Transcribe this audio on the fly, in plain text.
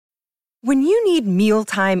When you need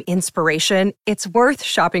mealtime inspiration, it's worth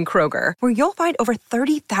shopping Kroger, where you'll find over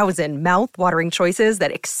 30,000 mouth-watering choices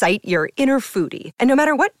that excite your inner foodie. And no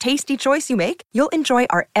matter what tasty choice you make, you'll enjoy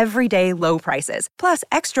our everyday low prices, plus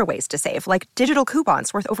extra ways to save, like digital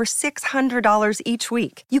coupons worth over $600 each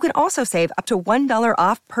week. You can also save up to $1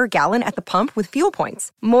 off per gallon at the pump with fuel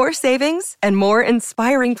points. More savings and more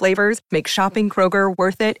inspiring flavors make shopping Kroger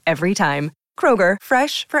worth it every time. Kroger,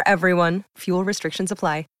 fresh for everyone. Fuel restrictions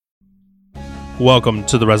apply. Welcome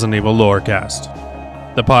to the Resident Evil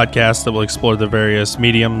Lorecast, the podcast that will explore the various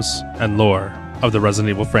mediums and lore of the Resident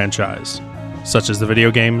Evil franchise, such as the video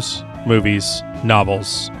games, movies,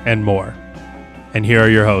 novels, and more. And here are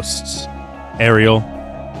your hosts, Ariel,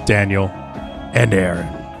 Daniel, and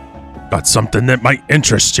Aaron. Got something that might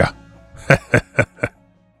interest you.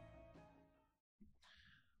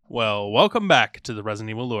 Well, welcome back to the Resident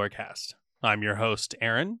Evil Lorecast. I'm your host,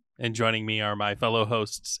 Aaron, and joining me are my fellow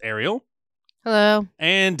hosts, Ariel. Hello.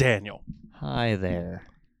 And Daniel. Hi there.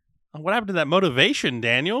 What happened to that motivation,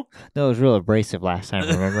 Daniel? No, it was real abrasive last time,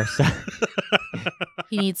 remember? So...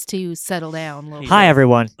 He needs to settle down a little Hi, bit.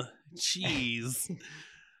 everyone. Jeez.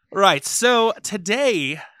 Right, so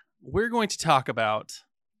today we're going to talk about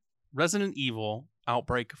Resident Evil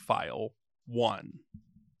Outbreak File 1.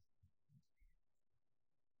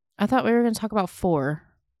 I thought we were going to talk about 4.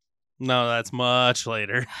 No, that's much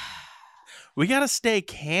later. We gotta stay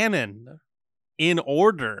canon. In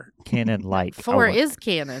order. Canon light. 4 is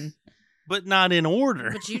canon. But not in order.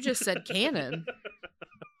 But you just said canon.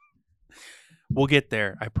 We'll get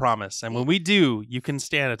there, I promise. And when we do, you can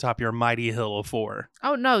stand atop your mighty hill of 4.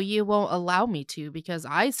 Oh, no, you won't allow me to because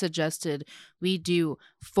I suggested we do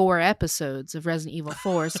 4 episodes of Resident Evil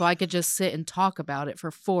 4 so I could just sit and talk about it for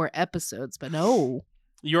 4 episodes. But no.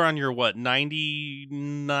 You're on your,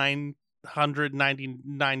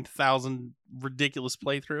 99,000 ridiculous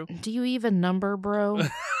playthrough? Do you even number, bro?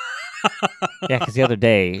 Yeah, because the other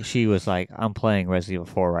day, she was like, I'm playing Resident Evil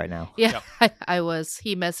 4 right now. Yeah, yep. I was.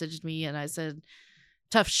 He messaged me and I said,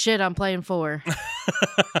 tough shit, I'm playing 4.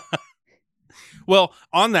 Well,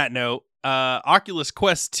 on that note, Oculus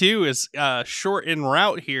Quest 2 is short en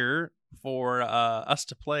route here for us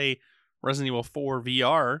to play Resident Evil 4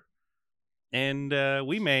 VR. And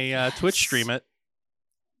we may Twitch stream it.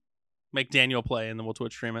 Make Daniel play, and then we'll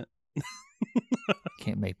Twitch stream it.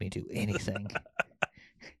 Can't make me do anything.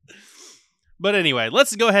 But anyway,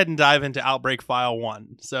 let's go ahead and dive into Outbreak File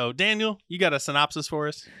 1. So, Daniel, you got a synopsis for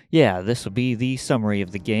us? Yeah, this will be the summary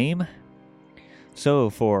of the game. So,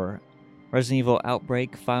 for Resident Evil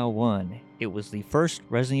Outbreak File 1, it was the first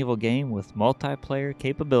Resident Evil game with multiplayer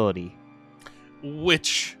capability.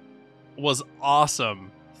 Which was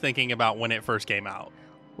awesome, thinking about when it first came out.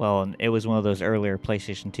 Well, and it was one of those earlier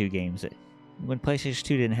PlayStation 2 games that, when PlayStation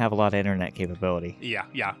 2 didn't have a lot of internet capability.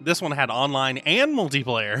 Yeah. This one had online and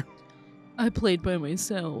multiplayer. I played by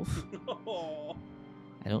myself.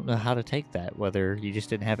 I don't know how to take that, whether you just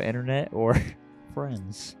didn't have internet or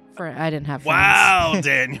friends. I didn't have friends. Wow,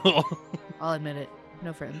 Daniel. I'll admit it.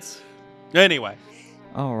 No friends. Anyway.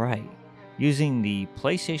 All right. Using the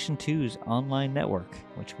PlayStation 2's online network,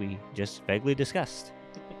 which we just vaguely discussed.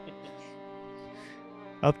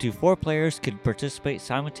 Up to 4 players could participate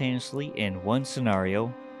simultaneously in one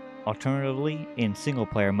scenario. Alternatively, in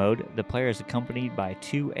single-player mode, the player is accompanied by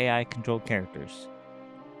 2 AI-controlled characters.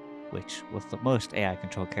 Which, with the most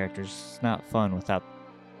AI-controlled characters, is not fun without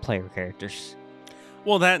player characters.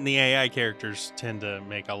 Well, that and the AI characters tend to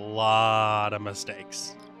make a lot of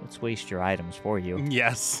mistakes. Let's waste your items for you.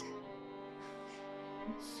 Yes.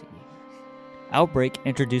 Let's see. Outbreak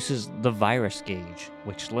introduces the virus gauge,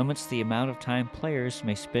 which limits the amount of time players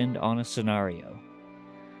may spend on a scenario.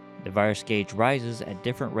 The virus gauge rises at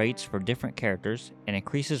different rates for different characters and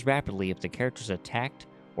increases rapidly if the character is attacked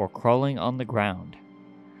or crawling on the ground.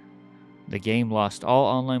 The game lost all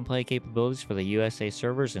online play capabilities for the USA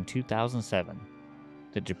servers in 2007.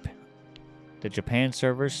 The Japan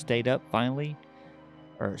servers stayed up but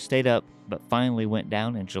finally went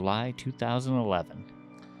down in July 2011.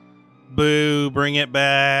 Boo, bring it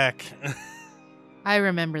back. I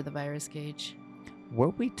remember the virus gauge. Were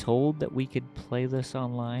we told that we could play this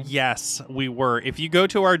online? Yes, we were. If you go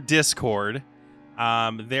to our Discord,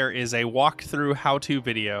 there is a walkthrough how-to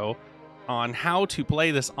video on how to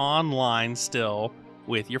play this online still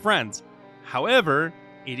with your friends. However,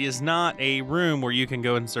 it is not a room where you can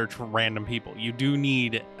go and search for random people. You do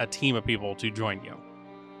need a team of people to join you.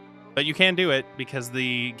 But you can do it because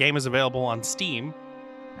the game is available on Steam,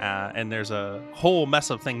 and there's a whole mess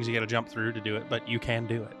of things you got to jump through to do it, but you can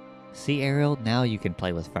do it. See, Ariel, now you can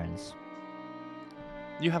play with friends.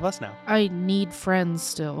 You have us now. I need friends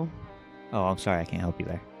still. Oh, I'm sorry, I can't help you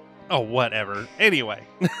there. Oh, whatever. Anyway.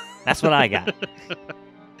 That's what I got.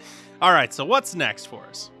 All right, so what's next for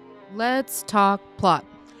us? Let's talk plot.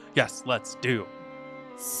 Yes, let's do.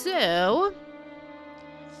 So,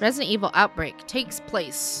 Resident Evil Outbreak takes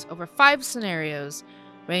place over 5 scenarios,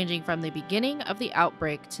 ranging from the beginning of the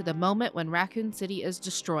outbreak to the moment when Raccoon City is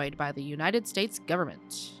destroyed by the United States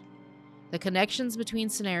government. The connections between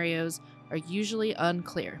scenarios are usually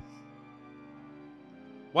unclear.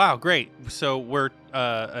 Wow, great. So we're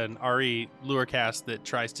an RE Lurecast that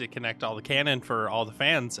tries to connect all the canon for all the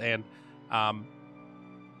fans. And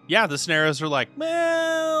yeah, the scenarios are like,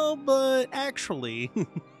 well, but actually,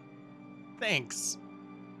 thanks.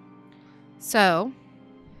 So,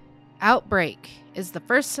 Outbreak is the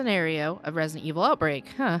first scenario of Resident Evil Outbreak.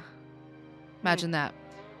 Imagine that.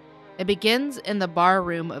 It begins in the bar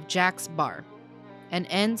room of Jack's bar and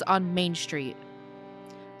ends on Main Street,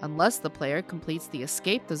 unless the player completes the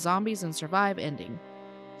Escape the Zombies and Survive ending.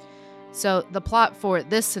 So the plot for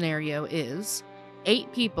this scenario is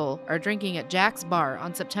 8 people are drinking at Jack's bar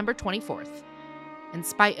on September 24th, in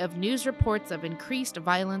spite of news reports of increased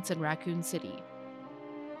violence in Raccoon City.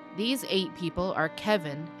 These 8 people are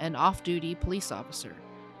Kevin, an off-duty police officer,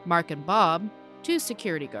 Mark and Bob, 2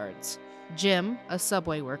 security guards, Jim, a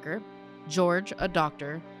subway worker, George, a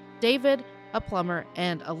doctor, David, a plumber,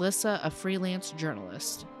 and Alyssa, a freelance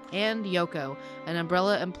journalist, and Yoko, an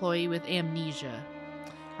Umbrella employee with amnesia.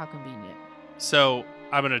 How convenient. So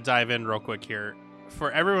I'm going to dive in real quick here.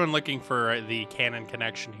 For everyone looking for the canon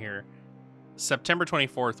connection here, September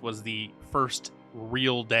 24th was the first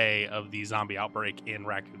real day of the zombie outbreak in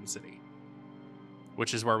Raccoon City,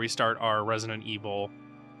 which is where we start our Resident Evil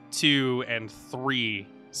 2 and 3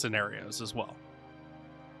 scenarios as well.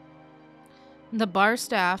 The bar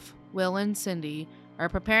staff, Will and Cindy, are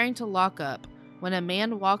preparing to lock up when a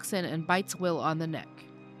man walks in and bites Will on the neck.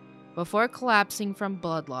 Before collapsing from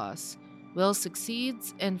blood loss, Will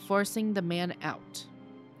succeeds in forcing the man out.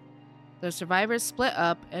 The survivors split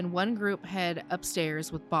up and one group head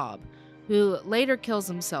upstairs with Bob, who later kills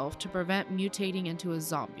himself to prevent mutating into a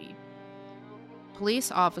zombie. Police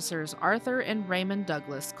officers Arthur and Raymond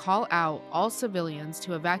Douglas call out all civilians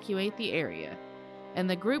to evacuate the area, and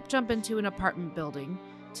the group jump into an apartment building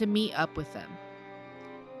to meet up with them.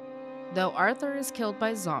 Though Arthur is killed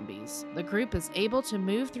by zombies, the group is able to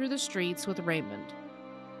move through the streets with Raymond,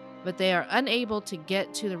 but they are unable to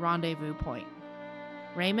get to the rendezvous point.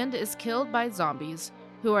 Raymond is killed by zombies,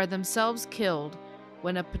 who are themselves killed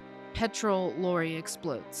when a petrol lorry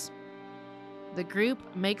explodes. The group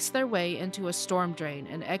makes their way into a storm drain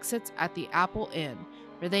and exits at the Apple Inn,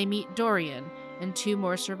 where they meet Dorian and 2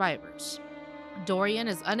 more survivors. Dorian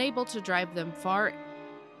is unable to drive them far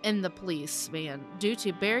in the police van due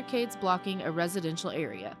to barricades blocking a residential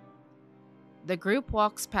area. The group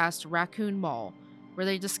walks past Raccoon Mall, where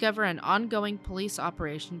they discover an ongoing police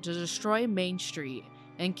operation to destroy Main Street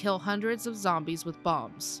and kill hundreds of zombies with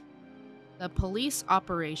bombs. The police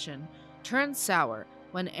operation turns sour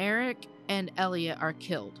when Eric and Elliot are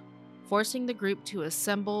killed, forcing the group to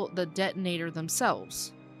assemble the detonator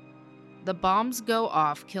themselves. The bombs go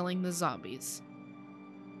off, killing the zombies.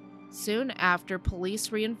 Soon after,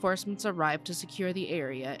 police reinforcements arrive to secure the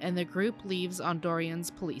area, and the group leaves on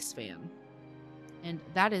Dorian's police van. And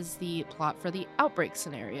that is the plot for the Outbreak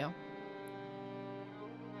scenario.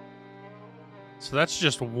 So that's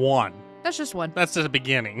just one. That's just one. That's the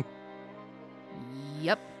beginning.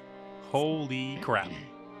 Yep. Holy crap.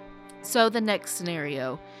 So the next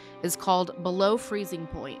scenario is called Below Freezing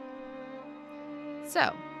Point.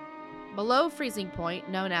 So, Below Freezing Point,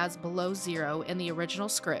 known as Below Zero in the original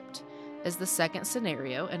script, is the second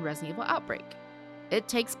scenario in Resident Evil Outbreak. It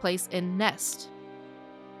takes place in Nest.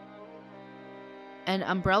 An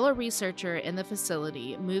Umbrella researcher in the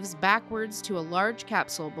facility moves backwards to a large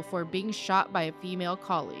capsule before being shot by a female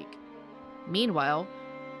colleague. Meanwhile,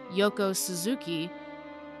 Yoko Suzuki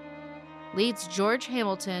leads George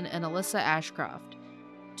Hamilton and Alyssa Ashcroft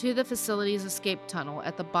to the facility's escape tunnel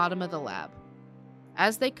at the bottom of the lab.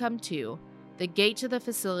 As they come to, the gate to the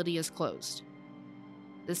facility is closed.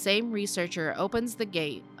 The same researcher opens the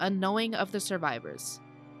gate, unknowing of the survivors.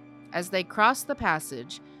 As they cross the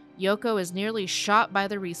passage, Yoko is nearly shot by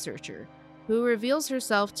the researcher, who reveals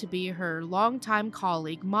herself to be her longtime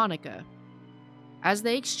colleague, Monica. As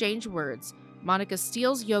they exchange words, Monica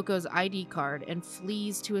steals Yoko's ID card and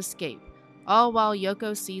flees to escape, all while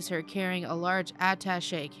Yoko sees her carrying a large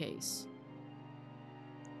attaché case.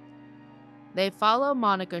 They follow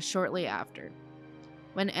Monica shortly after.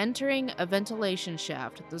 When entering a ventilation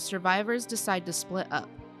shaft, the survivors decide to split up.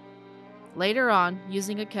 Later on,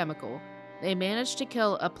 using a chemical, they manage to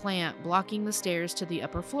kill a plant blocking the stairs to the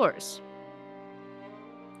upper floors.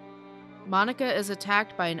 Monica is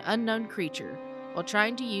attacked by an unknown creature while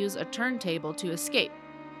trying to use a turntable to escape.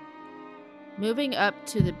 Moving up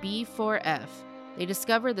to the B4F, they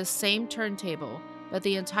discover the same turntable, but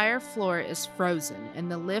the entire floor is frozen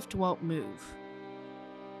and the lift won't move.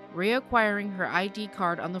 Reacquiring her ID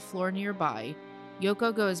card on the floor nearby,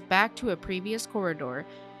 Yoko goes back to a previous corridor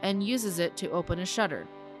and uses it to open a shutter.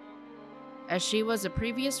 As she was a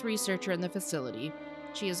previous researcher in the facility,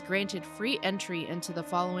 she is granted free entry into the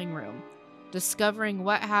following room, discovering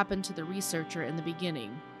what happened to the researcher in the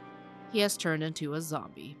beginning. He has turned into a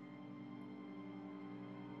zombie.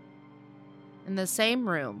 In the same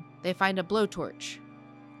room, they find a blowtorch.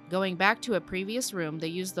 Going back to a previous room, they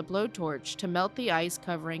use the blowtorch to melt the ice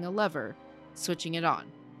covering a lever, switching it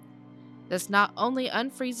on. This not only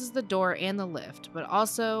unfreezes the door and the lift, but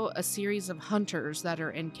also a series of hunters that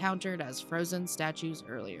are encountered as frozen statues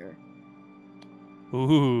earlier.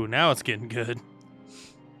 Ooh, now it's getting good.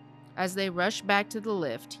 As they rush back to the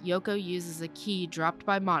lift, Yoko uses a key dropped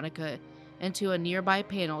by Monica into a nearby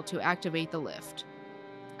panel to activate the lift.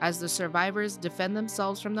 As the survivors defend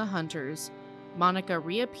themselves from the hunters, Monica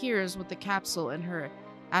reappears with the capsule in her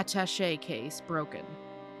attaché case broken.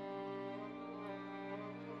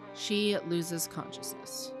 She loses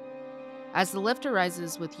consciousness. As the lift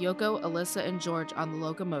arises with Yoko, Alyssa, and George on the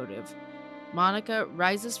locomotive, Monica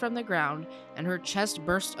rises from the ground and her chest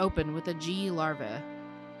bursts open with a G larva,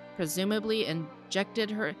 presumably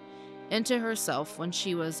injected her into herself when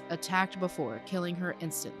she was attacked before, killing her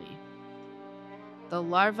instantly. The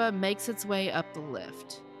larva makes its way up the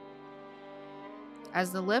lift.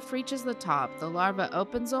 As the lift reaches the top, the larva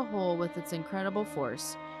opens a hole with its incredible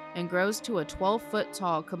force and grows to a 12-foot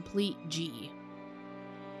tall complete G.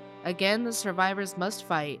 Again, the survivors must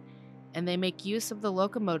fight, and they make use of the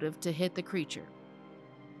locomotive to hit the creature.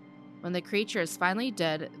 When the creature is finally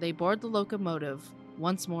dead, they board the locomotive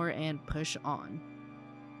once more and push on.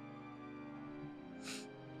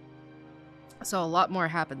 So a lot more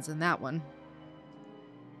happens in that one.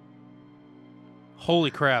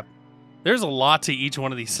 Holy crap. There's a lot to each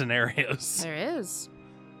one of these scenarios. There is.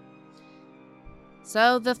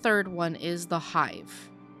 So the third one is the Hive.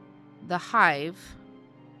 The Hive,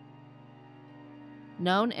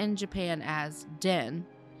 known in Japan as Den,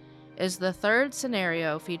 is the third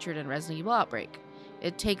scenario featured in Resident Evil Outbreak.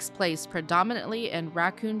 It takes place predominantly in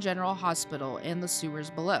Raccoon General Hospital and the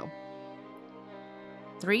sewers below.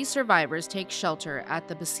 3 survivors take shelter at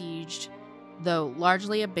the besieged, though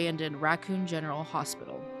largely abandoned, Raccoon General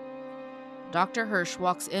Hospital. Dr. Hirsch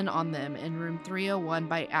walks in on them in room 301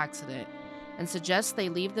 by accident and suggests they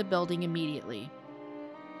leave the building immediately.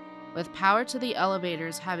 With power to the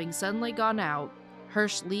elevators having suddenly gone out,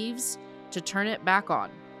 Hirsch leaves to turn it back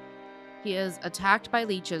on. He is attacked by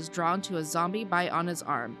leeches drawn to a zombie bite on his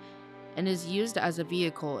arm and is used as a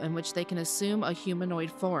vehicle in which they can assume a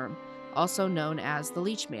humanoid form, also known as the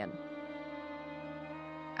Leech Man.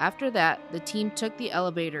 After that, the team took the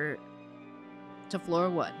elevator to floor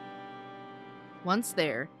 1. Once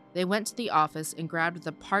there, they went to the office and grabbed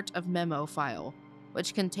the part of memo file,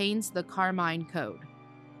 which contains the Carmine code.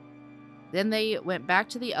 Then they went back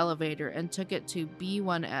to the elevator and took it to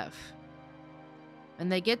B1F. When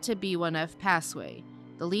they get to B1F Passway,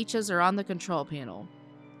 the leeches are on the control panel.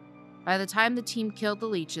 By the time the team killed the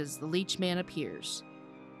leeches, the Leech Man appears.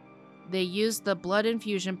 They used the blood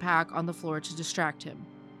infusion pack on the floor to distract him.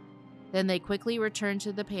 Then they quickly returned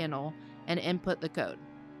to the panel and input the code.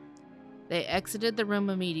 They exited the room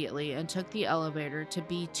immediately and took the elevator to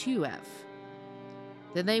B2F.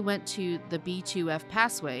 Then they went to the B2F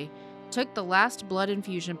Passway, took the last blood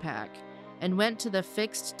infusion pack, and went to the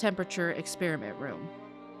fixed temperature experiment room.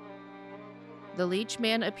 The Leech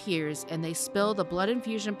Man appears and they spill the blood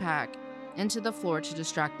infusion pack into the floor to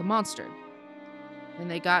distract the monster. Then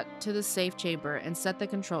they got to the safe chamber and set the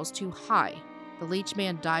controls to high. The Leech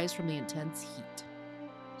Man dies from the intense heat.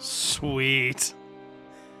 Sweet.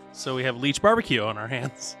 So we have Leech Barbecue on our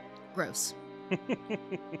hands. Gross.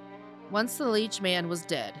 Once the Leech Man was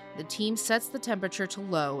dead, the team sets the temperature to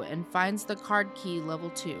low and finds the card key level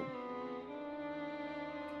 2.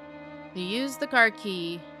 They use the card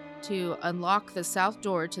key to unlock the south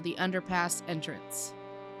door to the underpass entrance.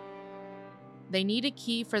 They need a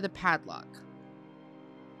key for the padlock.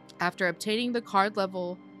 After obtaining the card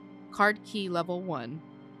key level 1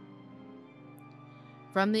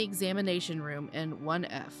 from the examination room in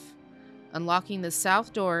 1F, unlocking the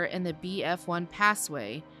south door in the BF1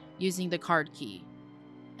 passway using the card key,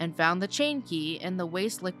 and found the chain key in the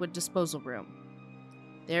waste liquid disposal room.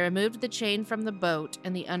 They removed the chain from the boat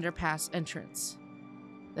in the underpass entrance.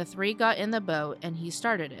 The 3 got in the boat and he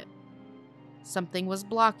started it. Something was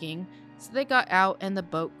blocking, So they got out and the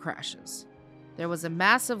boat crashes. There was a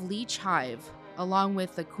massive leech hive along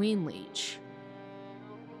with the queen leech.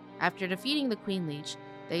 After defeating the queen leech,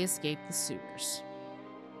 they escaped the sewers.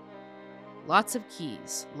 Lots of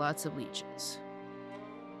keys, lots of leeches.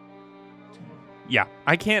 Yeah,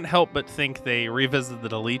 I can't help but think they revisited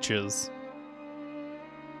the leeches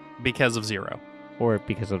because of Zero. Or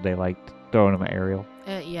because of they liked throwing them at Ariel.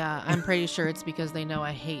 Yeah, I'm pretty sure it's because they know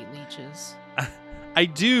I hate leeches. I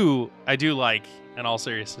do like, in all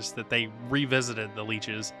seriousness, that they revisited the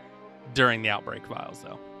leeches during the Outbreak files,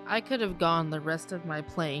 though. I could have gone the rest of my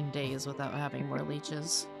playing days without having more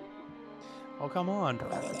leeches. Oh, come on.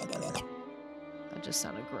 That just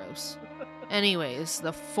sounded gross. Anyways,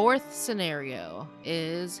 the fourth scenario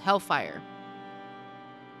is Hellfire.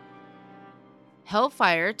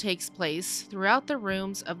 Hellfire takes place throughout the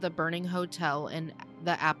rooms of the burning hotel in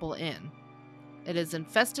the Apple Inn. It is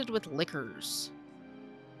infested with lickers.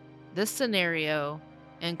 This scenario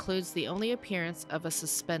includes the only appearance of a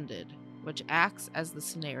Suspended, which acts as the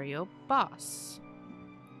scenario boss.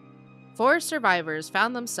 4 survivors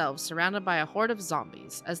found themselves surrounded by a horde of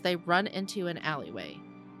zombies as they run into an alleyway.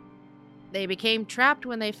 They became trapped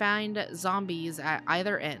when they found zombies at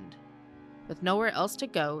either end. With nowhere else to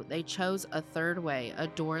go, they chose a third way, a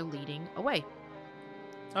door leading away.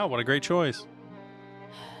 Oh, what a great choice.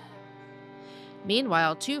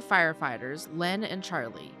 Meanwhile, 2 firefighters, Len and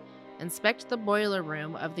Charlie, inspect the boiler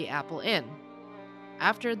room of the Apple Inn.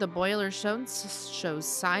 After the boiler shows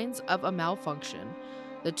signs of a malfunction,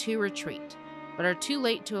 the 2 retreat, but are too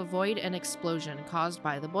late to avoid an explosion caused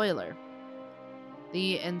by the boiler.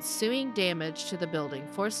 The ensuing damage to the building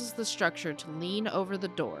forces the structure to lean over the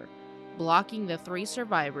door, blocking the 3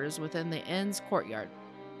 survivors within the inn's courtyard.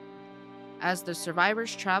 As the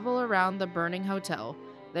survivors travel around the burning hotel,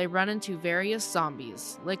 they run into various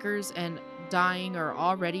zombies, lickers, and dying or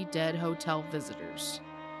already dead hotel visitors.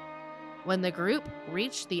 When the group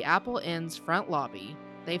reach the Apple Inn's front lobby,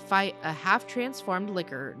 they fight a half-transformed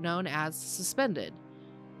licker known as Suspended,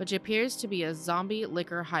 which appears to be a zombie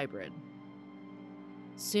licker hybrid.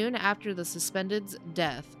 Soon after the Suspended's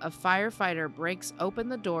death, a firefighter breaks open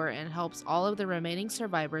the door and helps all of the remaining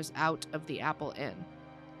survivors out of the Apple Inn.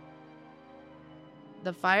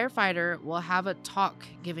 The firefighter will have a talk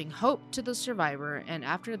giving hope to the survivor, and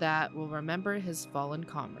after that will remember his fallen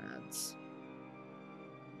comrades.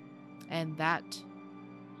 And that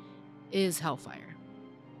is Hellfire.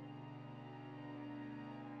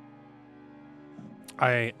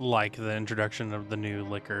 I like the introduction of the new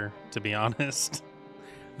liquor, to be honest.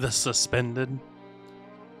 The Suspended.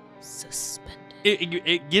 Suspended.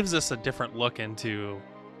 It gives us a different look into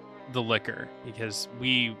the liquor because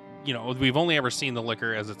we've only ever seen the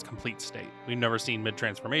liquor as its complete state. We've never seen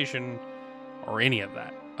mid-transformation or any of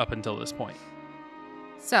that up until this point.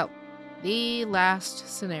 So, the last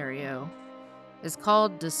scenario is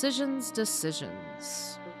called Decisions.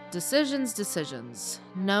 Decisions,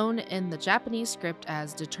 known in the Japanese script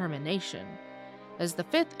as Determination, is the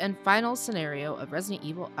 5th and final scenario of Resident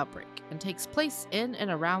Evil Outbreak and takes place in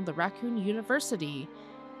and around the Raccoon University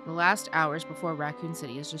the last hours before Raccoon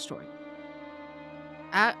City is destroyed.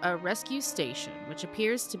 At a rescue station, which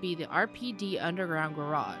appears to be the RPD Underground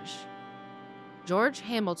Garage, George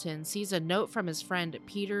Hamilton sees a note from his friend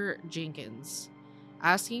Peter Jenkins,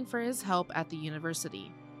 asking for his help at the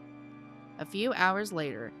university. A few hours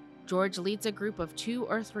later, George leads a group of 2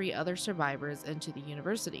 or 3 other survivors into the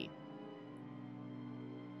university.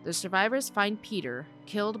 The survivors find Peter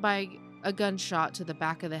killed by a gunshot to the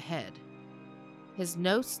back of the head. His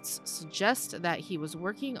notes suggest that he was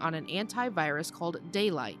working on an antivirus called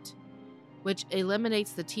Daylight, which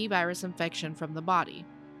eliminates the T-virus infection from the body.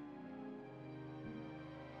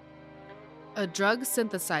 A drug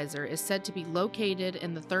synthesizer is said to be located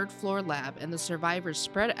in the 3rd floor lab, and the survivors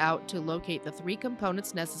spread out to locate the 3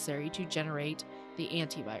 components necessary to generate the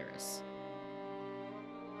antivirus.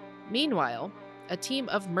 Meanwhile, a team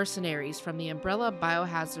of mercenaries from the Umbrella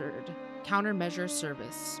Biohazard Countermeasure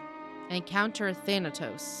Service encounter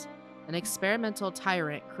Thanatos, an experimental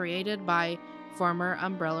tyrant created by former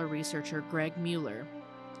Umbrella researcher Greg Mueller,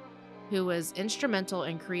 who was instrumental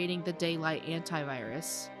in creating the Daylight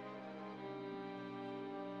antivirus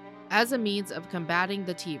as a means of combating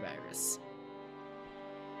the T-virus.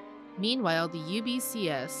 Meanwhile, the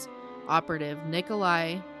UBCS operative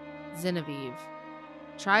Nikolai Zinoviev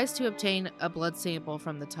tries to obtain a blood sample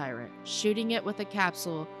from the tyrant, shooting it with a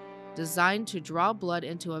capsule designed to draw blood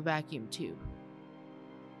into a vacuum tube.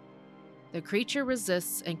 The creature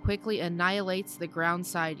resists and quickly annihilates the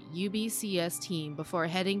groundside UBCS team before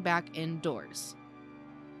heading back indoors.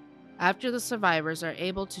 After the survivors are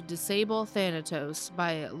able to disable Thanatos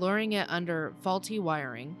by luring it under faulty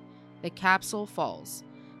wiring, the capsule falls,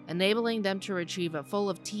 enabling them to retrieve it full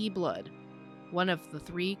of T blood, one of the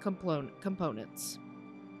 3 components.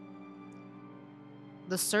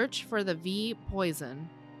 The search for the V poison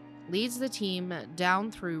leads the team down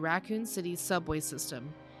through Raccoon City's subway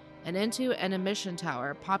system and into an emission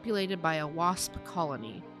tower populated by a wasp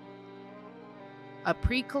colony. A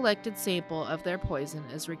pre-collected sample of their poison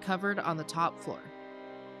is recovered on the top floor.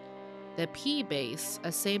 The P base,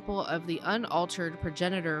 a sample of the unaltered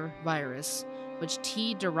progenitor virus, which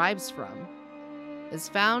T derives from, is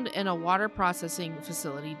found in a water processing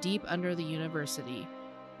facility deep under the university,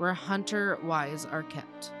 where Hunter Y's are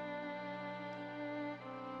kept.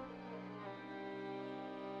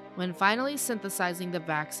 When finally synthesizing the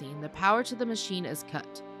vaccine, the power to the machine is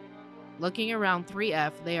cut. Looking around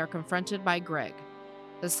 3F, they are confronted by Greg.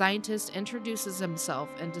 The scientist introduces himself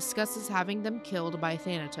and discusses having them killed by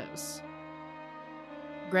Thanatos.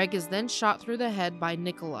 Greg is then shot through the head by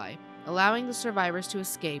Nikolai, allowing the survivors to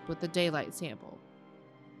escape with the daylight sample.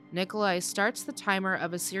 Nikolai starts the timer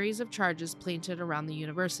of a series of charges planted around the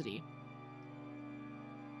university.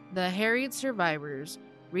 The harried survivors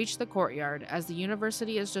reach the courtyard as the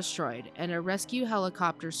university is destroyed, and a rescue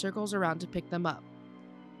helicopter circles around to pick them up.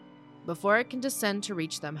 Before it can descend to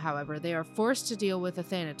reach them, however, they are forced to deal with a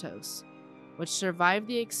Thanatos, which survived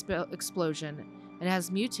the explosion and has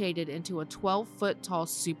mutated into a 12-foot tall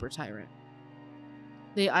super tyrant.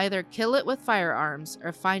 They either kill it with firearms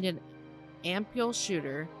or find an ampule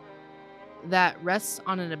shooter that rests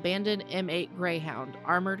on an abandoned M8 Greyhound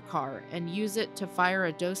armored car and use it to fire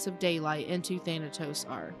a dose of daylight into Thanatos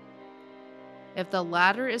R. If the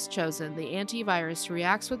latter is chosen, the antivirus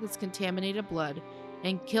reacts with its contaminated blood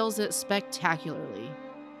and kills it spectacularly.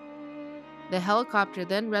 The helicopter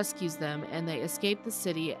then rescues them and they escape the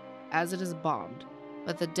city as it is bombed,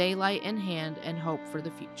 with the daylight in hand and hope for the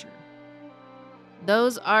future.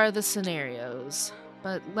 Those are the scenarios,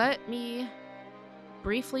 but let me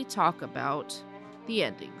briefly talk about the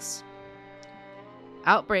endings.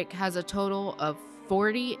 Outbreak has a total of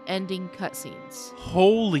 40 ending cutscenes.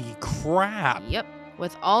 Holy crap! Yep,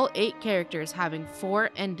 with all 8 characters having 4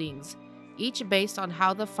 endings, each based on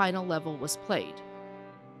how the final level was played.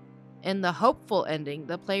 In the hopeful ending,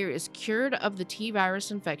 the player is cured of the T-virus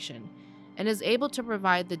infection and is able to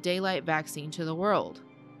provide the daylight vaccine to the world.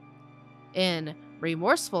 In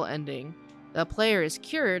remorseful ending, the player is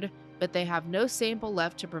cured, but they have no sample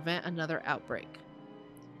left to prevent another outbreak.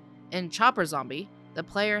 In Chopper Zombie, the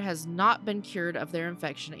player has not been cured of their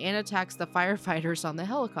infection and attacks the firefighters on the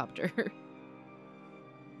helicopter.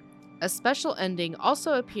 A special ending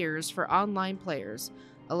also appears for online players,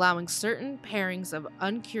 allowing certain pairings of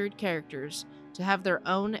uncured characters to have their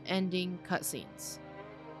own ending cutscenes.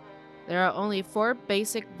 There are only 4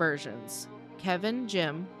 basic versions: Kevin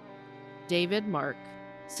Jim, David Mark,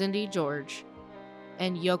 Cindy George,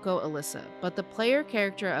 and Yoko Alyssa, but the player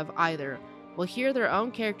character of either will hear their own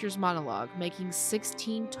character's monologue, making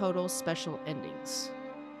 16 total special endings.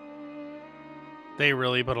 They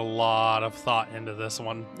really put a lot of thought into this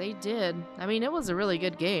one. They did. I mean, it was a really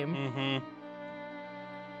good game. Mm-hmm.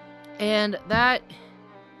 And that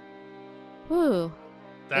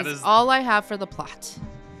That is is all I have for the plot.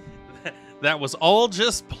 That was all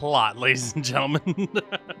just plot, ladies and gentlemen.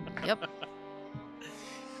 Yep.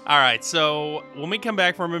 All right, so when we come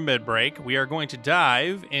back from a mid-break, we are going to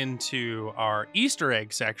dive into our Easter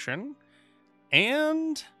egg section,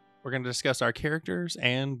 and we're going to discuss our characters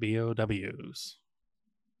and BOWs.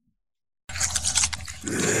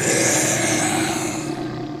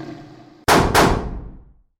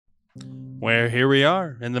 Well, here we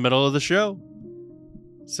are in the middle of the show.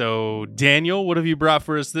 So, Daniel, what have you brought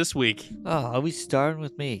for us this week? Oh, are we starting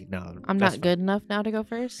with me? No, I'm that's not good enough now to go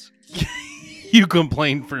first. You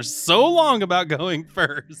complained for so long about going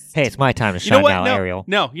first. Hey, it's my time to You know shine what? now, No, Ariel.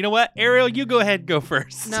 No, you know what? Ariel, you go ahead and go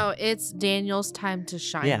first. No, it's Daniel's time to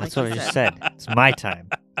shine. Yeah, like that's what you I just said. It's my time.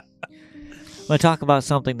 I'm going to talk about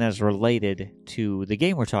something that's related to the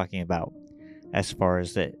game we're talking about as far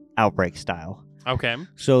as the Outbreak style. Okay.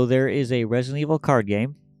 So there is a Resident Evil card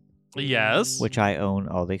game, Yes. which I own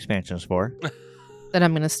all the expansions for. That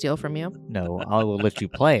I'm going to steal from you. No, I will let you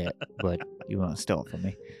play it, but you won't steal it from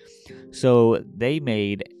me. So they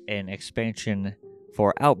made an expansion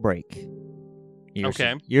for Outbreak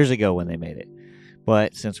years ago when they made it.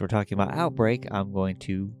 But since we're talking about Outbreak, I'm going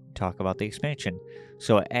to talk about the expansion.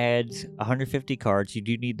 So it adds 150 cards. You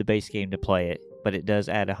do need the base game to play it, but it does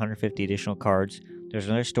add 150 additional cards. There's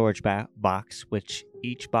another storage box, which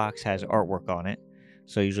each box has artwork on it.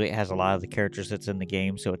 So usually it has a lot of the characters that's in the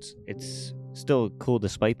game, so it's still a cool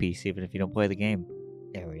display piece, even if you don't play the game,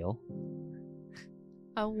 Ariel.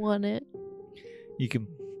 I want it. You can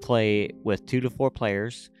play with 2 to 4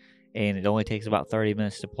 players, and it only takes about 30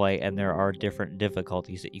 minutes to play, and there are different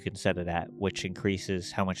difficulties that you can set it at, which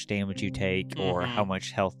increases how much damage you take or how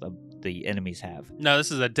much health the enemies have. No,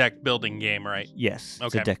 this is a deck building game, right? Yes,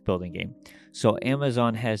 it's Okay. a deck building game. So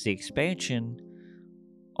Amazon has the expansion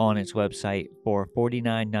on its website for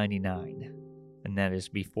 $49.99, and that is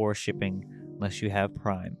before shipping unless you have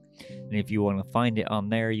Prime. And if you want to find it on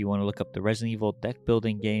there, you want to look up the Resident Evil deck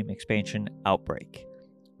building game expansion Outbreak.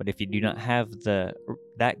 But if you do not have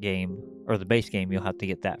that game or the base game, you'll have to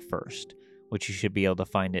get that first, which you should be able to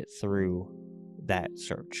find it through that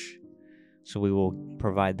search. So we will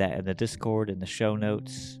provide that in the Discord, in the show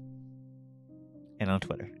notes, and on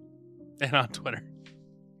Twitter. And on Twitter.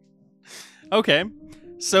 Okay.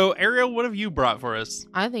 So, Ariel, what have you brought for us?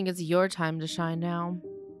 I think it's your time to shine now.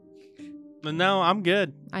 No, I'm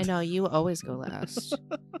good. I know, you always go last.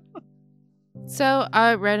 So,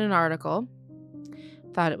 I read an article,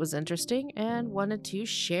 thought it was interesting, and wanted to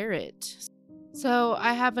share it. So,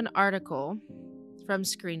 I have an article from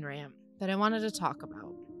Screen Rant that I wanted to talk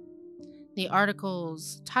about. The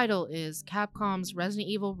article's title is Capcom's Resident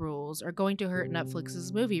Evil rules are going to hurt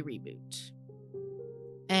Netflix's movie reboot.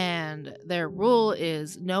 And their rule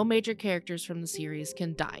is no major characters from the series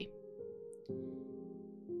can die.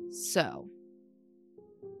 So,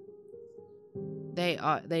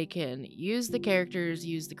 they can use the characters,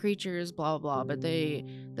 use the creatures, blah blah blah, but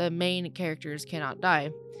the main characters cannot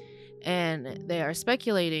die. And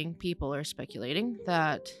people are speculating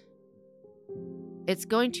that it's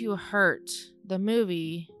going to hurt the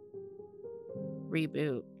movie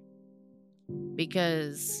reboot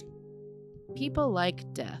because people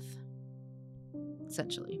like death,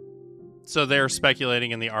 essentially. So they're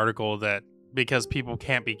speculating in the article that because people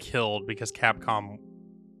can't be killed because Capcom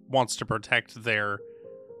wants to protect their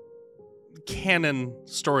canon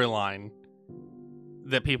storyline,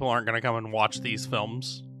 that people aren't going to come and watch these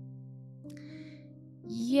films.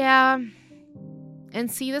 Yeah.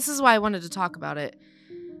 And see, this is why I wanted to talk about it.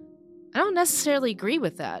 I don't necessarily agree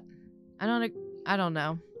with that. I don't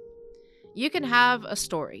know. You can have a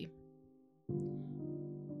story,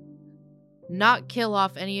 not kill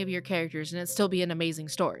off any of your characters, and it still be an amazing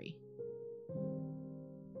story.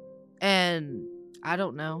 And I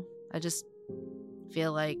don't know. I just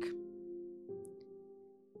feel like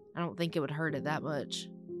I don't think it would hurt it that much.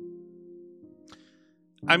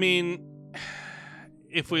 I mean,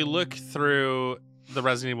 if we look through the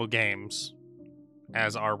Resident Evil games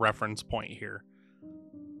as our reference point here,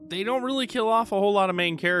 they don't really kill off a whole lot of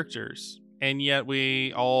main characters, and yet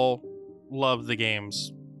we all love the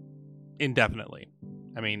games indefinitely.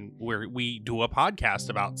 I mean, we do a podcast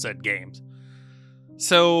about said games.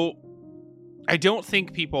 So I don't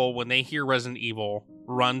think people, when they hear Resident Evil,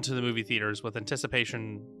 run to the movie theaters with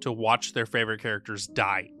anticipation to watch their favorite characters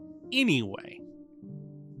die anyway.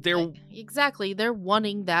 Exactly. They're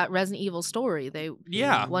wanting that Resident Evil story. They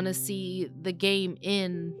want to see the game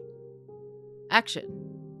in action.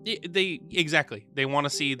 Exactly. They want to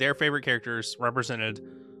see their favorite characters represented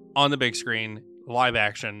on the big screen, live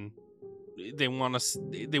action. They want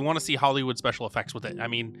to see Hollywood special effects with it. I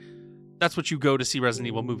mean, that's what you go to see Resident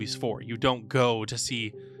Evil movies for. You don't go to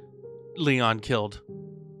see Leon killed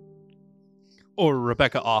or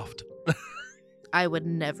Rebecca offed. I would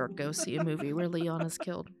never go see a movie where Leon is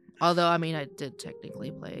killed. Although, I mean, I did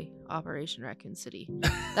technically play Operation Raccoon City.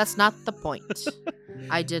 That's not the point.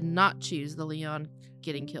 I did not choose the Leon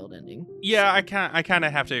getting killed ending. Yeah, I kind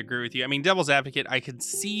of have to agree with you. I mean, Devil's Advocate, I can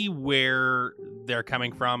see where they're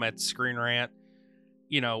coming from at Screen Rant.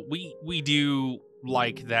 You know, we do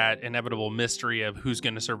like that inevitable mystery of who's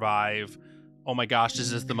going to survive. Oh my gosh,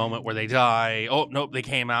 is this the moment where they die? Oh, nope, they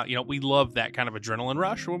came out. You know, we love that kind of adrenaline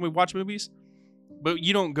rush when we watch movies. But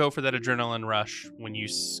you don't go for that adrenaline rush when you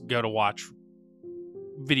go to watch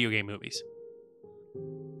video game movies.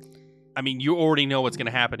 I mean, you already know what's going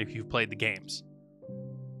to happen if you've played the games.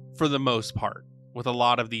 For the most part, with a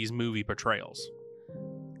lot of these movie portrayals.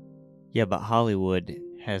 Yeah, but Hollywood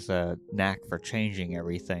has a knack for changing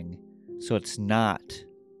everything. So it's not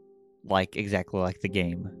exactly like the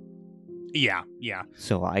game. Yeah.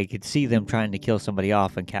 So I could see them trying to kill somebody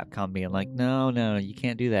off and Capcom being like, no, you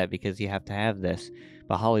can't do that because you have to have this.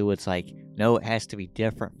 But Hollywood's like, no, it has to be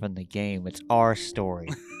different from the game. It's our story.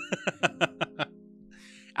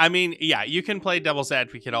 I mean, yeah, you can play Devil's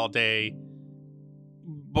Advocate all day.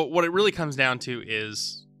 But what it really comes down to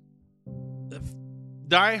is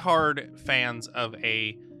diehard fans of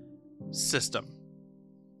a system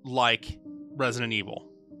like Resident Evil,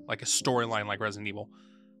 like a storyline like Resident Evil,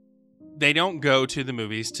 they don't go to the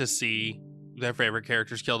movies to see their favorite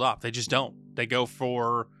characters killed off. They just don't. They go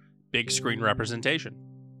for big screen representation.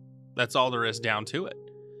 That's all there is down to it.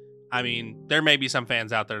 I mean, there may be some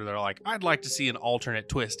fans out there that are like, I'd like to see an alternate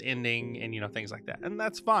twist ending and, things like that. And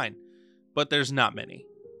that's fine. But there's not many.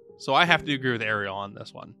 So I have to agree with Ariel on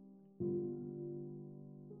this one.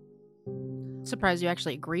 Surprised you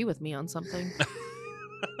actually agree with me on something.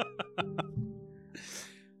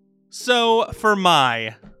 So for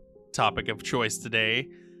my topic of choice today,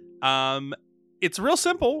 it's real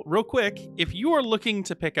simple, real quick. If you are looking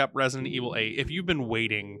to pick up Resident Evil 8, if you've been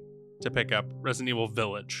waiting to pick up Resident Evil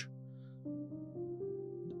Village,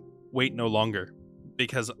 wait no longer,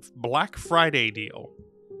 because Black Friday deal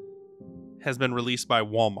has been released by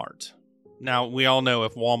Walmart. Now, we all know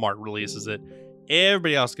if Walmart releases it,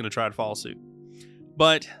 everybody else is going to try to follow suit.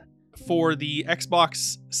 But for the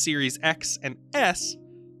Xbox Series X and S,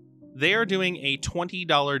 they are doing a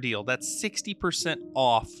 $20 deal. That's 60%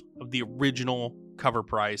 off of the original cover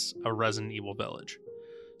price of Resident Evil Village.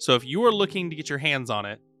 So if you are looking to get your hands on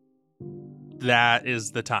it, that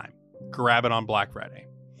is the time. Grab it on Black Friday.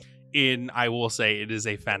 And I will say it is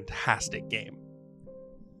a fantastic game.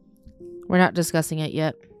 We're not discussing it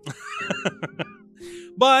yet.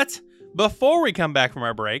 But before we come back from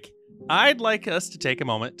our break, I'd like us to take a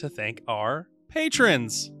moment to thank our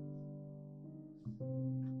patrons.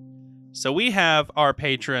 So we have our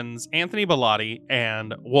patrons, Anthony Bellotti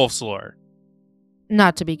and Wolfslore.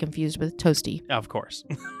 Not to be confused with Toasty. Of course.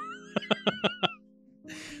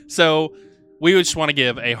 So we would just want to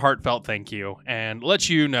give a heartfelt thank you and let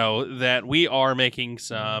you know that we are making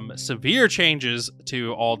some severe changes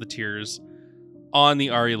to all the tiers on the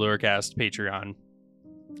RE Lurcast Patreon.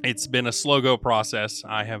 It's been a slow-go process.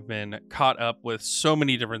 I have been caught up with so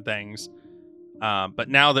many different things. But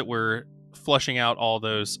now that we're flushing out all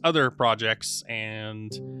those other projects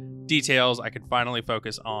and details, I can finally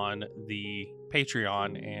focus on the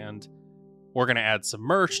Patreon, and we're going to add some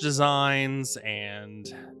merch designs and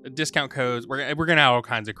discount codes. We're going to add all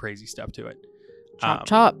kinds of crazy stuff to it.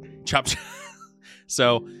 Chop.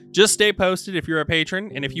 So just stay posted if you're a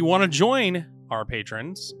patron, and if you want to join our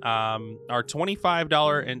patrons, our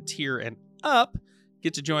 $25 and tier and up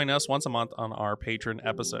get to join us once a month on our patron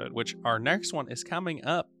episode, which our next one is coming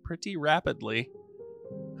up pretty rapidly.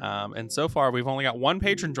 And so far, we've only got one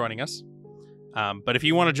patron joining us. But if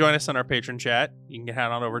you want to join us on our patron chat, you can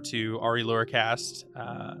head on over to ReLurecast,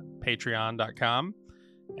 patreon.com,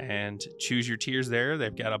 and choose your tiers there.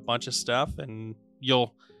 They've got a bunch of stuff, and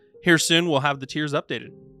you'll hear soon we'll have the tiers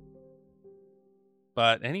updated.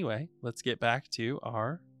 But anyway, let's get back to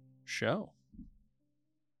our show.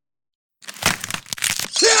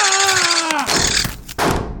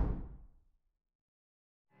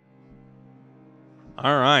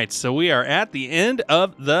 All right, so we are at the end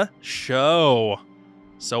of the show.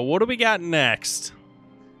 So what do we got next?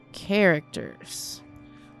 Characters.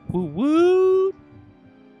 Woo woo.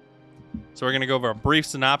 So we're going to go over a brief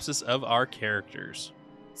synopsis of our characters.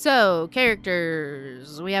 So,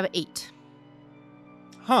 characters. We have 8.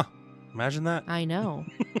 Huh. Imagine that. I know.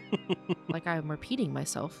 Like I'm repeating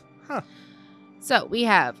myself. Huh. So, we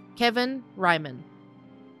have Kevin Ryman,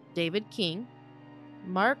 David King,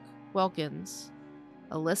 Mark Welkins,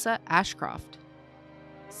 Alyssa Ashcroft,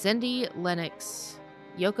 Cindy Lennox,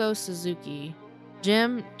 Yoko Suzuki,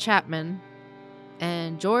 Jim Chapman,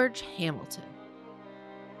 and George Hamilton.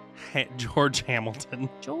 George Hamilton.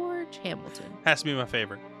 George Hamilton. Has to be my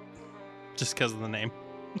favorite. Just because of the name.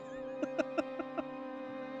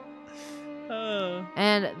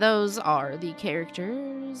 And those are the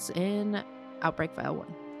characters in Outbreak File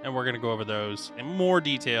 1. And we're going to go over those in more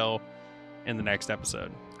detail in the next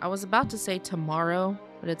episode. I was about to say tomorrow,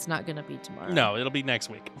 but it's not going to be tomorrow. No, it'll be next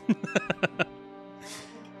week.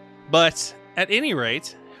 But at any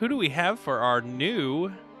rate, who do we have for our new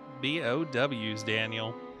BOWs,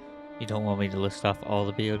 Daniel? You don't want me to list off all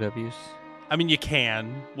the BOWs? I mean, you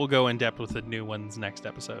can. We'll go in depth with the new ones next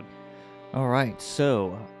episode. All right,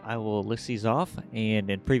 so I will list these off, and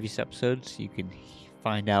in previous episodes, you can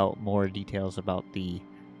find out more details about the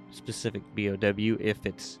specific BOW if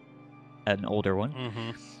it's an older one.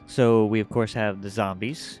 Mm-hmm. So we, of course, have the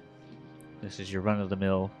zombies. This is your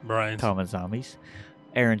run-of-the-mill Right. common zombies.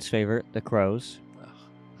 Aaron's favorite, the crows. Ugh.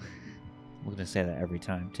 We're going to say that every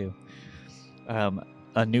time, too.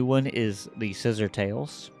 A new one is the scissor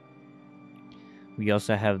tails. We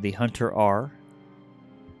also have the Hunter R,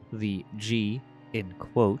 the G in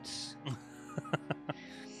quotes,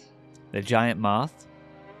 the giant moth,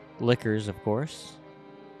 lickers, of course,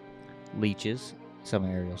 leeches, some of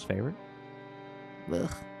Ariel's favorite,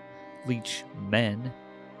 Ugh. leech men.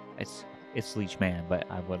 It's it's Leech Man, but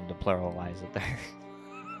I wanted to pluralize it there.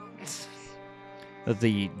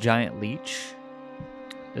 The Giant Leech,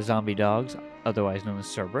 the Zombie Dogs, otherwise known as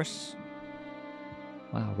Cerberus.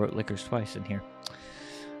 Wow, I wrote Lickers twice in here.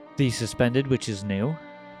 The Suspended, which is new.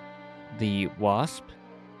 The Wasp.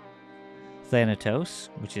 Thanatos,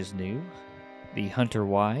 which is new. The Hunter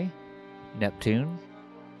Y. Neptune.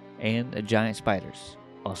 And the Giant Spiders,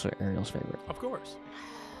 also Ariel's favorite. Of course.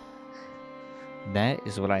 That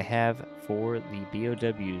is what I have for the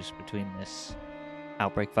BOWs between this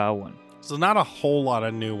Outbreak File 1. So not a whole lot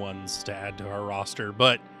of new ones to add to our roster,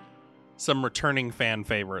 but some returning fan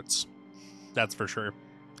favorites. That's for sure.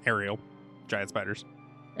 Ariel, Giant Spiders.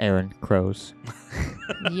 Aaron, Crows.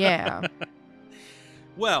 Yeah.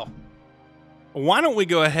 Well, why don't we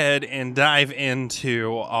go ahead and dive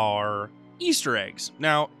into our Easter eggs.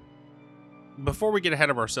 Now, before we get ahead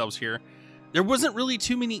of ourselves here, there wasn't really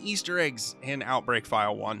too many Easter eggs in Outbreak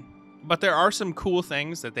File 1, but there are some cool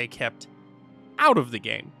things that they kept out of the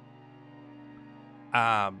game.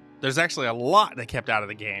 There's actually a lot they kept out of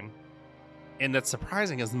the game, and that's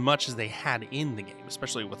surprising as much as they had in the game,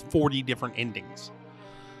 especially with 40 different endings.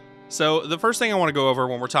 So the first thing I want to go over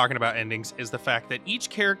when we're talking about endings is the fact that each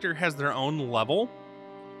character has their own level.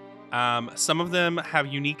 Some of them have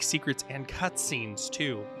unique secrets and cutscenes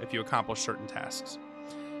too, if you accomplish certain tasks.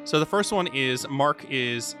 So the first one is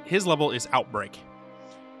his level is Outbreak,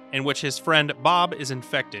 in which his friend Bob is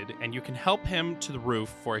infected, and you can help him to the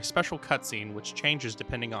roof for a special cutscene which changes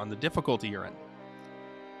depending on the difficulty you're in.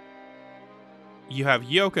 You have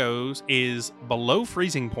Yoko's is Below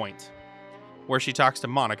Freezing Point, where she talks to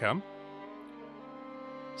Monica.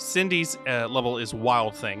 Cindy's level is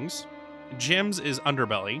Wild Things. Jim's is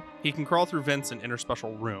Underbelly. He can crawl through vents and enter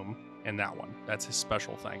special room in that one. That's his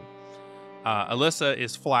special thing. Alyssa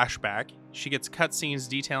is Flashback. She gets cutscenes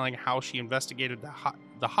detailing how she investigated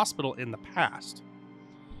the hospital in the past.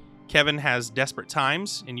 Kevin has Desperate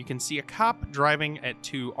Times, and you can see a cop driving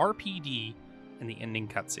to RPD in the ending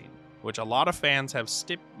cutscene, which a lot of fans have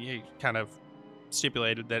kind of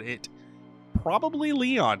stipulated that it probably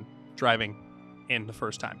Leon driving in the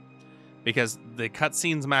first time, because the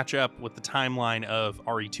cutscenes match up with the timeline of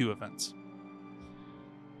RE2 events.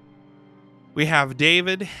 We have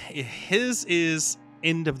David, his is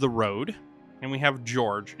End of the Road, and we have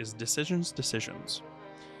George, is Decisions.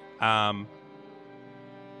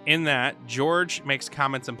 In that, George makes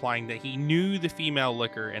comments implying that he knew the female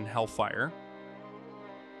licker in Hellfire,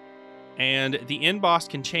 and the end boss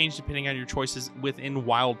can change depending on your choices within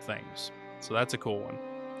Wild Things, so that's a cool one.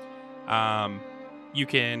 You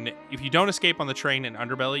can, if you don't escape on the train in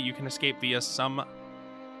Underbelly, you can escape via some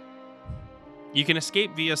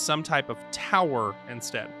type of tower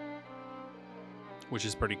instead, which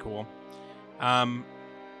is pretty cool. And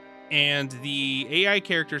the AI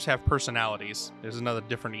characters have personalities. There's another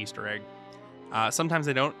different Easter egg. Sometimes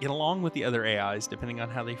they don't get along with the other AIs depending on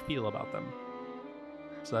how they feel about them.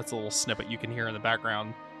 So that's a little snippet you can hear in the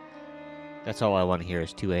background. That's all I want to hear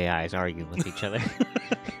is two AIs arguing with each other.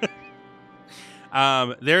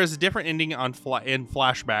 There's a different ending in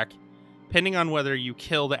Flashback, depending on whether you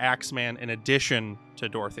kill the Axeman in addition to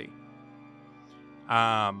Dorothy.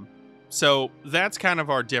 So that's kind of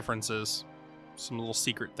our differences. Some little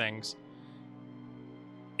secret things.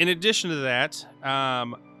 In addition to that,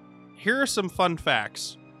 here are some fun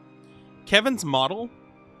facts. Kevin's model,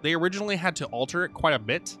 they originally had to alter it quite a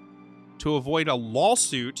bit to avoid a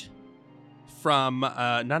lawsuit from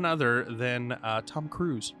none other than Tom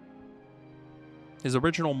Cruise. His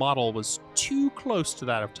original model was too close to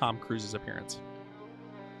that of Tom Cruise's appearance.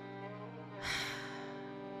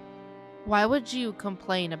 Why would you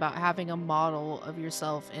complain about having a model of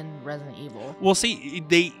yourself in Resident Evil? Well, see,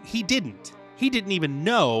 he didn't. He didn't even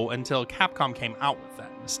know until Capcom came out with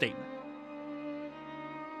that in a statement.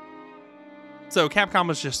 So Capcom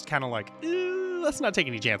was just kind of like, let's not take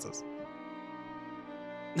any chances.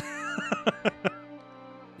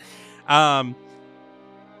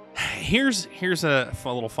 Here's a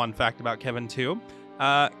little fun fact about Kevin too.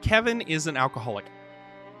 Kevin is an alcoholic,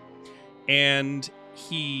 and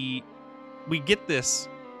we get this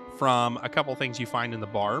from a couple things you find in the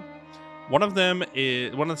bar. One of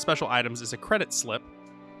the special items is a credit slip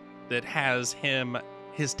that has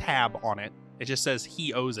his tab on it. It just says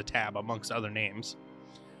he owes a tab amongst other names.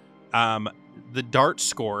 The dart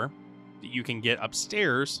score that you can get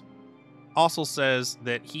upstairs also says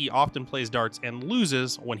that he often plays darts and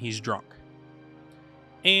loses when he's drunk.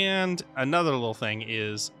 And another little thing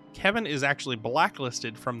is Kevin is actually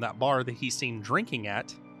blacklisted from that bar that he's seen drinking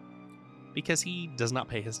at because he does not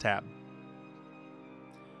pay his tab.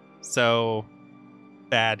 So,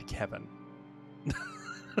 bad Kevin.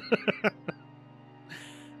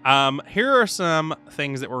 Here are some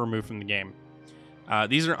things that were removed from the game.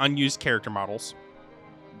 These are unused character models.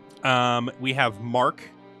 We have Mark,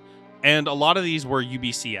 and a lot of these were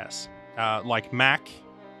UBCS, like Mac,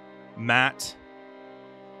 Matt.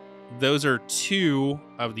 Those are 2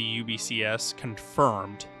 of the UBCS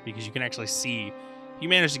confirmed, because you can actually see, if you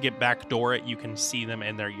manage to get backdoor it, you can see them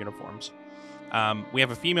in their uniforms. We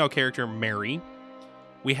have a female character, Mary.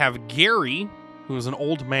 We have Gary, who is an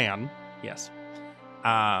old man. Yes.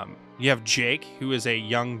 You have Jake, who is a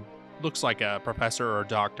young, looks like a professor or a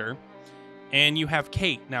doctor. And you have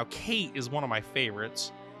Kate. Now, Kate is one of my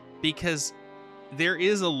favorites because there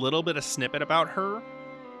is a little bit of snippet about her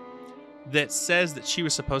that says that she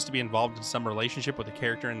was supposed to be involved in some relationship with a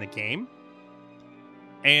character in the game.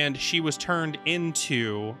 And she was turned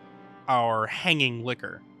into our hanging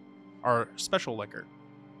liquor, our special liquor.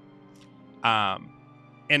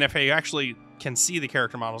 And if you actually can see the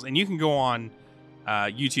character models, and you can go on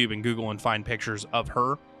YouTube and Google and find pictures of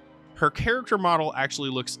her, her character model actually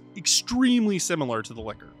looks extremely similar to the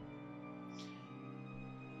liquor.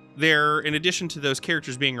 There, in addition to those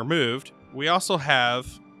characters being removed, we also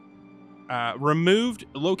have removed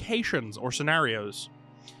locations or scenarios.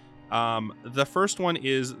 The first one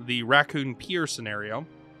is the Raccoon Pier scenario,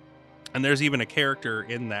 and there's even a character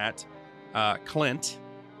in that, Clint,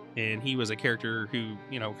 and he was a character who,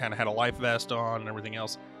 kind of had a life vest on and everything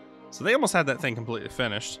else. So they almost had that thing completely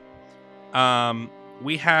finished.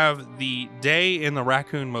 We have the Day in the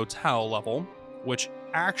Raccoon Motel level, which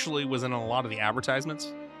actually was in a lot of the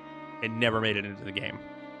advertisements. It never made it into the game.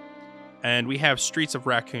 And we have Streets of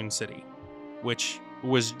Raccoon City, which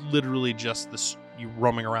was literally just you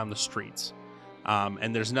roaming around the streets.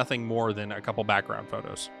 And there's nothing more than a couple background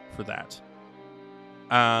photos for that.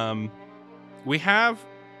 We have,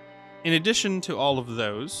 in addition to all of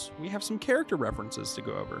those, we have some character references to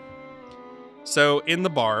go over. So in the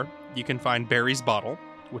bar, you can find Barry's bottle,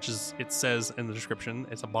 which is, it says in the description,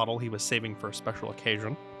 it's a bottle he was saving for a special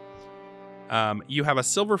occasion. You have a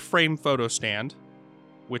silver frame photo stand,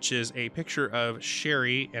 which is a picture of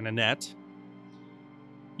Sherry and Annette.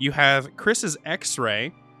 You have Chris's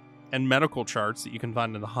x-ray and medical charts that you can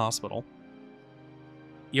find in the hospital.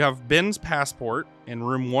 You have Ben's passport in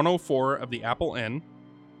room 104 of the Apple Inn.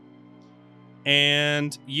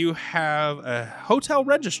 And you have a hotel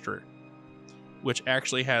register, which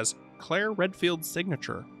actually has Claire Redfield's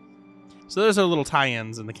signature. So those are little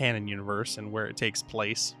tie-ins in the canon universe and where it takes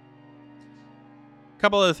place. A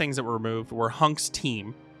couple other things that were removed were Hunk's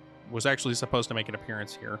team was actually supposed to make an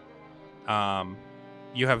appearance here.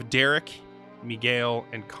 You have Derek, Miguel,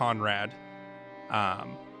 and Conrad.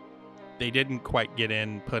 They didn't quite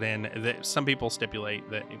put in. Some people stipulate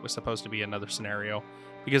that it was supposed to be another scenario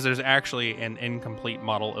because there's actually an incomplete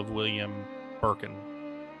model of William Birkin.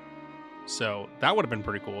 So that would have been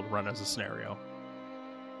pretty cool to run as a scenario.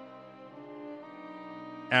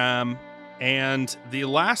 And the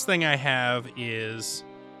last thing I have is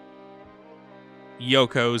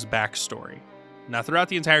Yoko's backstory. Now, throughout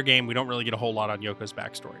the entire game, we don't really get a whole lot on Yoko's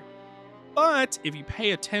backstory. But if you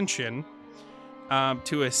pay attention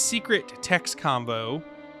to a secret text combo,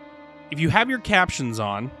 if you have your captions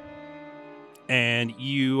on and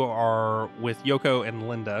you are with Yoko and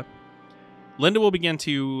Linda, Linda will begin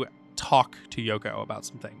to talk to Yoko about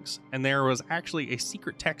some things. And there was actually a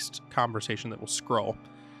secret text conversation that will scroll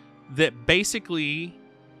that basically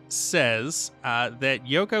says that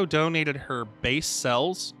Yoko donated her base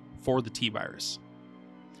cells for the T-Virus.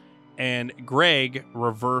 And Greg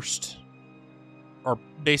reversed, or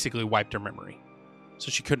basically wiped her memory.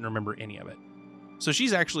 So she couldn't remember any of it. So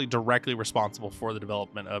she's actually directly responsible for the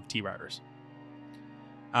development of T-Virus.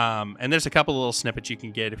 And there's a couple of little snippets you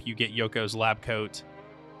can get if you get Yoko's lab coat,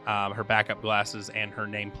 her backup glasses, and her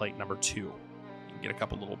nameplate number 2. You can get a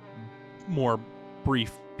couple little more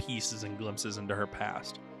brief pieces and glimpses into her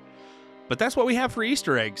past. But that's what we have for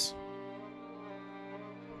Easter eggs.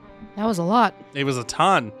 That was a lot. It was a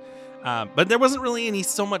ton. But there wasn't really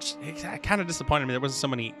it kind of disappointed me. There wasn't so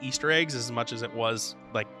many Easter eggs as much as it was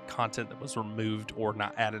like content that was removed or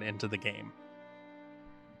not added into the game.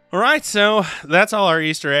 All right, so that's all our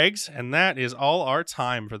Easter eggs, and that is all our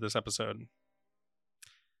time for this episode.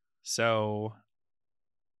 So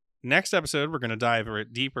next episode, we're going to dive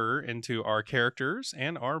deeper into our characters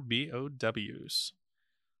and our BOWs.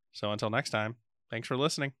 So until next time, thanks for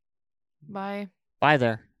listening. Bye. Bye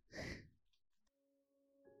there.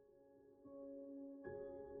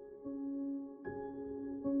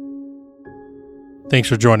 Thanks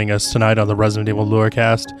for joining us tonight on the Resident Evil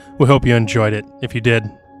Lorecast. We hope you enjoyed it. If you did,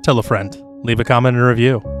 tell a friend. Leave a comment and a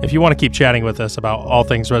review. If you want to keep chatting with us about all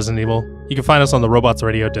things Resident Evil, You can find us on the Robots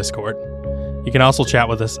Radio Discord. You can also chat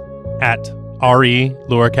with us at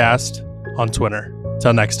ReLureCast on Twitter.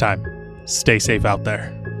 Till next time, stay safe out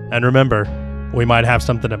there. And remember, we might have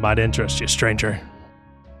something that might interest you, stranger.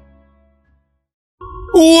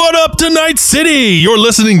 What up to Night City? You're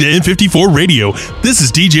listening to N54 Radio. This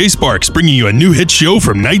is DJ Sparks bringing you a new hit show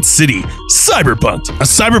from Night City, Cyberpunked, a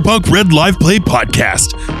cyberpunk red live play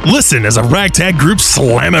podcast. Listen as a ragtag group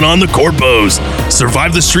slamming on the corpos,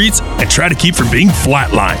 survive the streets, and try to keep from being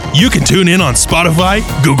flatlined. You can tune in on Spotify,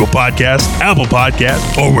 Google Podcasts, Apple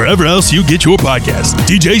Podcasts, or wherever else you get your podcasts.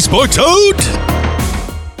 DJ Sparks out!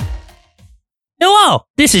 Hello,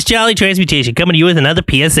 this is Charlie Transmutation coming to you with another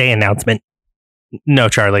PSA announcement. No,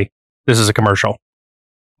 Charlie. This is a commercial.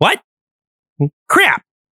 What? Crap.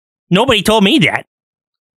 Nobody told me that.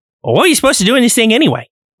 Well, what are you supposed to do in this thing anyway?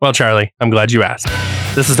 Well, Charlie, I'm glad you asked.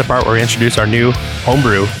 This is the part where we introduce our new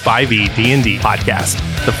homebrew 5e D&D podcast,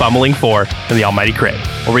 The Fumbling Four and the Almighty Crit,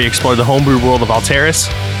 where we explore the homebrew world of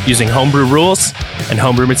Alteris using homebrew rules and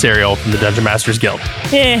homebrew material from the Dungeon Masters Guild.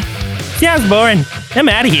 Sounds boring. I'm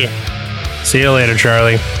out of here. See you later,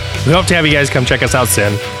 Charlie. We hope to have you guys come check us out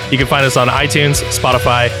soon. You can find us on iTunes,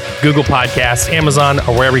 Spotify, Google Podcasts, Amazon,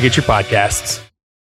 or wherever you get your podcasts.